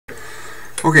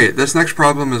Okay, this next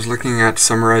problem is looking at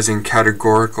summarizing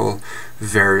categorical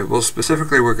variables.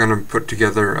 Specifically, we're going to put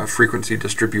together a frequency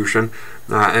distribution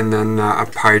and then a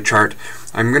pie chart.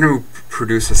 I'm going to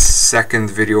produce a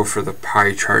second video for the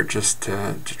pie chart just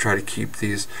to try to keep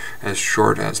these as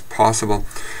short as possible.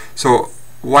 So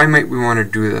why might we want to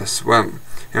do this? Well,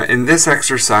 in this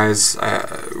exercise,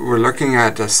 we're looking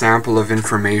at a sample of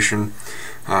information,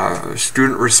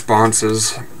 student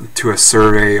responses to a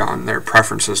survey on their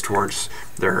preferences towards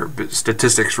their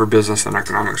statistics for business and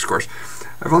economics course.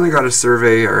 I've only got a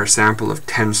survey or a sample of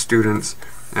 10 students,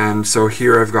 and so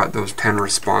here I've got those 10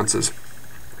 responses.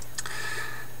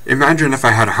 Imagine if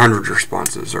I had 100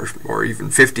 responses or even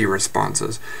 50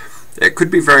 responses. It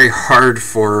could be very hard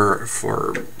for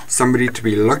somebody to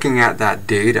be looking at that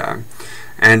data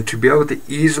and to be able to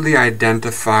easily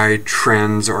identify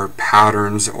trends or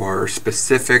patterns or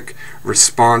specific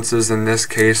responses in this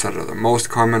case that are the most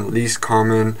common, least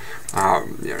common.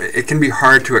 It can be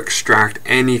hard to extract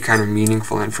any kind of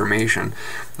meaningful information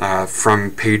from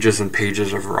pages and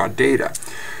pages of raw data.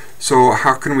 So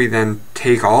how can we then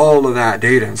take all of that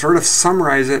data and sort of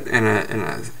summarize it in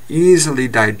a easily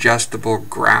digestible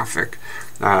graphic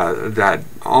that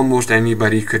almost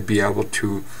anybody could be able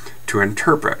to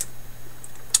interpret?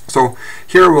 So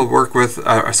here we'll work with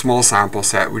a small sample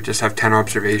set. We just have 10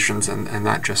 observations, and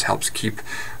that just helps keep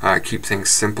things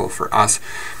simple for us.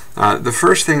 The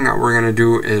first thing that we're going to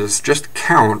do is just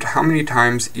count how many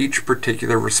times each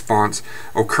particular response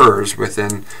occurs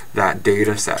within that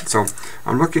data set. So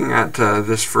I'm looking at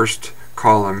this first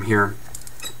column here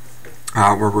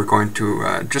where we're going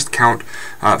to just count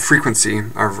frequency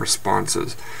of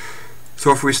responses.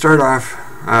 So if we start off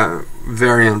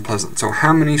very unpleasant. So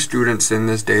how many students in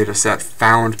this data set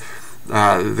found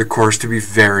the course to be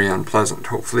very unpleasant?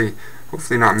 Hopefully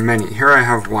not many. Here I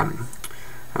have one.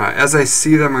 As I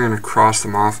see them, I'm going to cross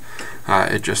them off.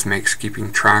 It just makes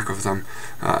keeping track of them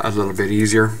a little bit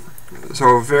easier.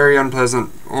 So very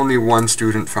unpleasant. Only one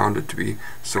student found it to be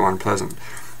so unpleasant.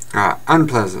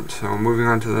 Unpleasant. So moving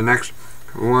on to the next.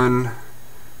 1,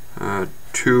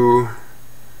 2.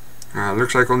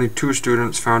 Looks like only 2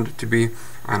 students found it to be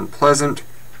unpleasant.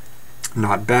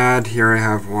 Not bad. Here I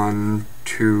have 1,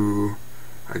 2,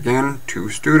 again, 2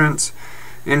 students.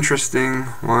 Interesting.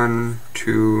 1,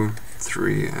 2,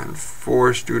 3, and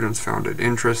 4 students found it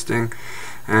interesting.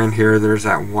 And here there's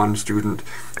that one student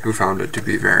who found it to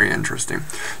be very interesting.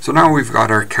 So now we've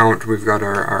got our count, we've got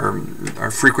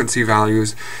our frequency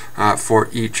values for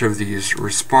each of these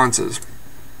responses.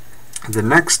 The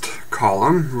next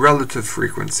column, relative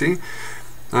frequency.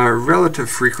 Relative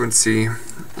frequency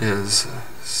is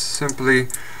simply,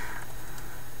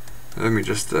 let me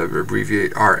just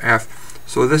abbreviate RF.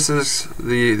 So this is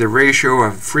the ratio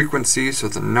of frequency, so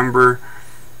the number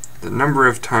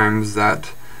of times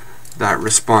that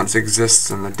response exists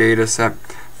in the data set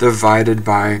divided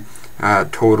by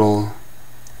total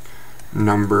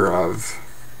number of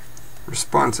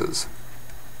responses,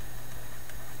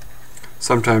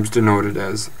 sometimes denoted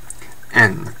as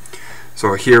N.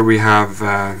 So here we have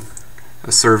a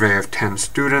survey of 10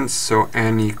 students, so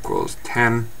N equals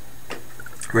 10.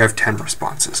 We have 10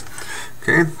 responses.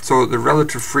 Okay, so the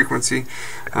relative frequency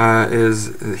is,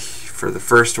 for the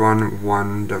first one,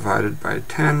 1 divided by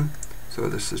 10. So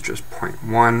this is just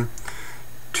 0.1.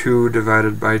 2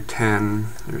 divided by 10,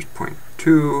 there's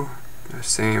 0.2. The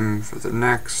same for the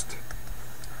next.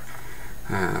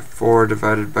 4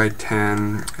 divided by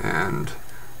 10, and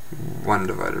 1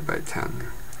 divided by 10.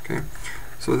 Okay,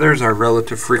 so there's our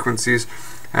relative frequencies.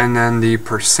 And then the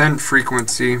percent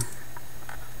frequency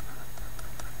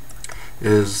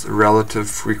is relative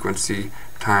frequency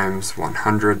times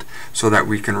 100, so that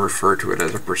we can refer to it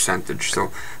as a percentage.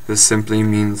 So this simply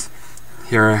means,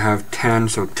 here I have 10,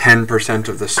 so 10%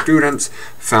 of the students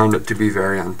found it to be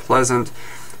very unpleasant.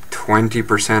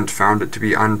 20% found it to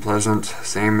be unpleasant,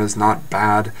 same as not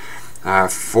bad.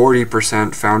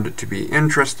 40% found it to be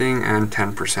interesting, and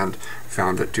 10%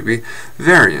 found it to be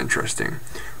very interesting.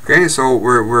 Okay, so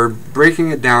we're breaking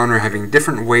it down. We're having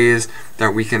different ways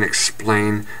that we can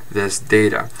explain this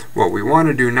data. What we want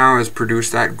to do now is produce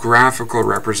that graphical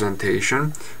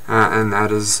representation, and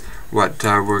that is what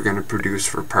we're going to produce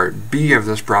for part B of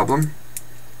this problem.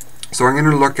 So I'm going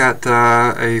to look at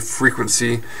a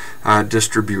frequency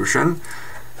distribution.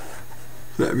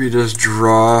 Let me just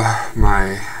draw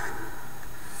my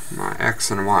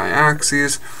x and y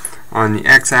axes. On the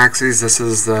x-axis, this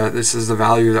is the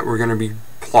value that we're going to be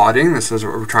plotting. This is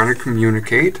what we're trying to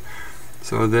communicate.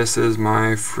 So this is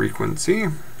my frequency.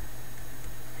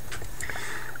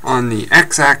 On the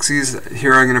x-axis,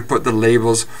 here I'm going to put the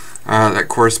labels that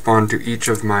correspond to each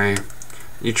of my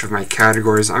each of my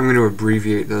categories. I'm going to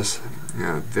abbreviate this.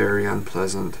 Very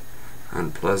unpleasant,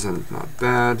 unpleasant, not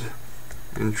bad,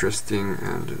 interesting,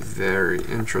 and very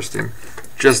interesting,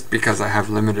 just because I have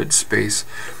limited space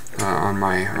on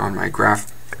my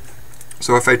graph.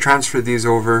 So if I transfer these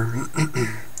over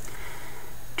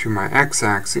to my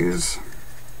x-axis,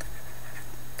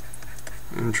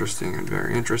 interesting and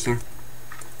very interesting.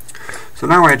 So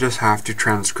now I just have to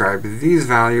transcribe these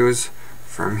values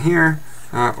from here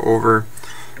over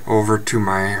to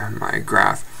my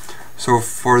graph. So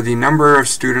for the number of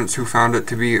students who found it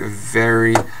to be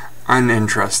very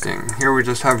uninteresting, here we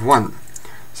just have 1.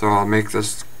 So I'll make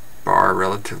this bar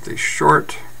relatively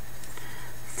short,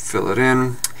 fill it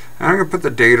in, and I'm going to put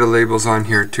the data labels on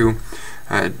here too.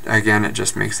 Again, it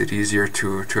just makes it easier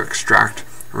to extract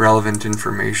relevant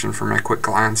information from a quick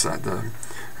glance at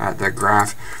the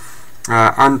graph.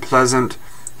 Unpleasant,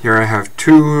 here I have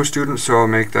 2 students, so I'll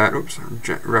make that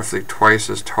roughly twice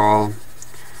as tall.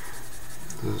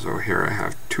 So here I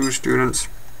have 2 students.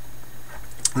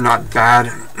 Not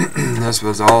bad, this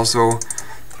was also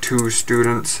 2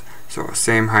 students, so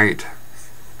same height.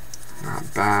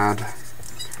 Not bad.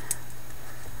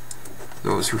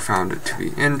 Those who found it to be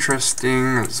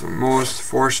interesting, that's the most,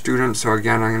 4 students, so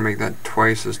again I'm going to make that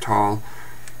twice as tall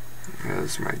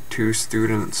as my 2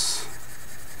 students.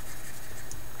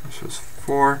 This was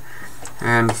 4.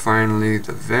 And finally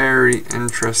the very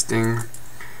interesting,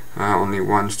 only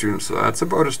 1 student, so that's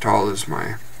about as tall as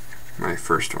my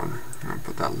first one. I'll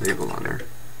put that label on there.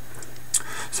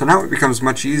 So now it becomes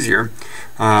much easier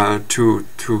to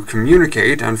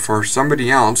communicate, and for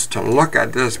somebody else to look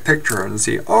at this picture and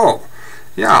see, oh,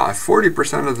 yeah,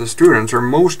 40% of the students, or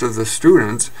most of the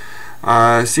students,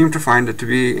 seem to find it to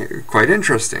be quite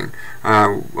interesting.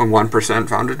 1%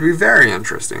 found it to be very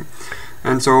interesting.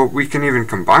 And so we can even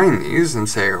combine these and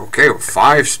say, okay, well,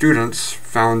 5 students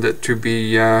found it to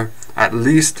be at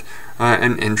least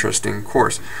an interesting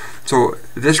course. So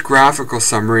this graphical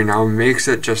summary now makes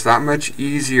it just that much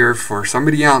easier for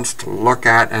somebody else to look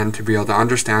at and to be able to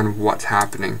understand what's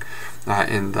happening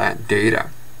in that data.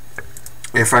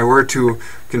 If I were to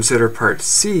consider part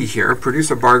C here, produce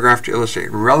a bar graph to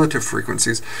illustrate relative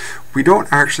frequencies, we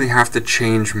don't actually have to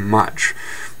change much,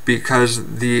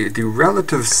 because the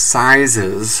relative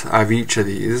sizes of each of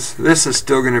these, this is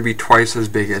still going to be twice as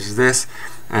big as this,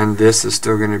 and this is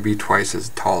still going to be twice as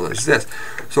tall as this.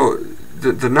 So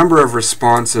the number of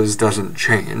responses doesn't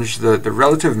change. The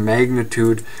relative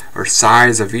magnitude or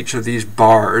size of each of these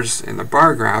bars in the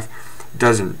bar graph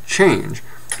doesn't change.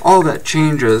 All that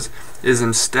changes is,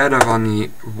 instead of on the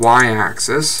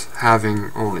y-axis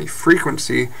having only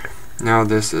frequency, now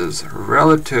this is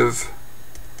relative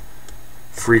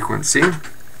frequency,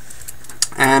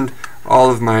 and all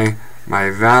of my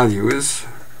values,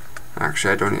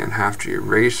 actually I don't even have to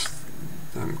erase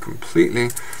them completely,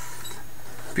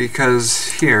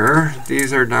 because here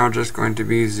these are now just going to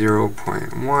be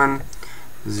 0.1, 0.2,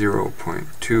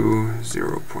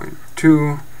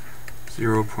 0.2,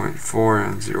 0.4,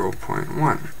 and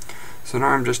 0.1. So now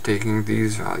I'm just taking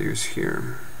these values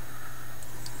here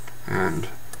and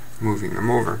moving them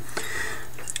over.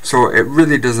 So it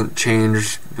really doesn't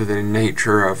change the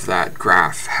nature of that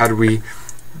graph. Had we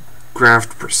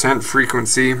graphed percent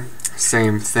frequency,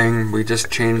 same thing. We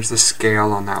just change the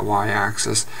scale on that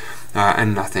y-axis,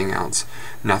 and nothing else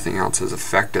is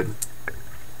affected.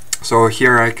 So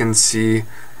here I can see,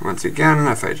 once again,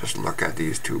 if I just look at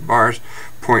these 2 bars,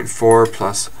 0.4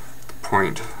 plus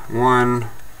 0.1,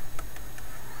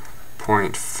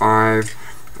 0.5,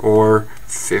 or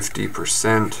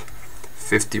 50%.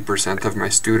 50% of my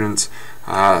students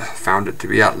found it to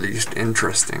be at least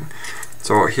interesting.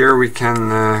 So here we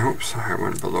can, oops, I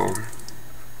went below.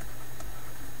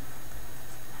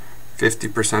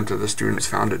 50% of the students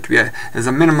found it to be, as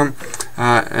a minimum,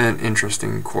 an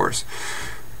interesting course.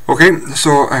 Okay,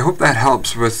 so I hope that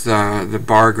helps with the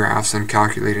bar graphs and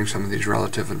calculating some of these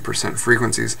relative and percent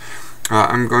frequencies.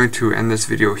 I'm going to end this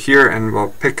video here, and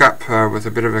we'll pick up with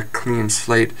a bit of a clean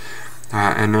slate,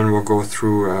 and then we'll go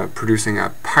through producing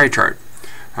a pie chart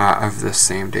of this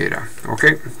same data.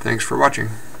 Okay, thanks for watching.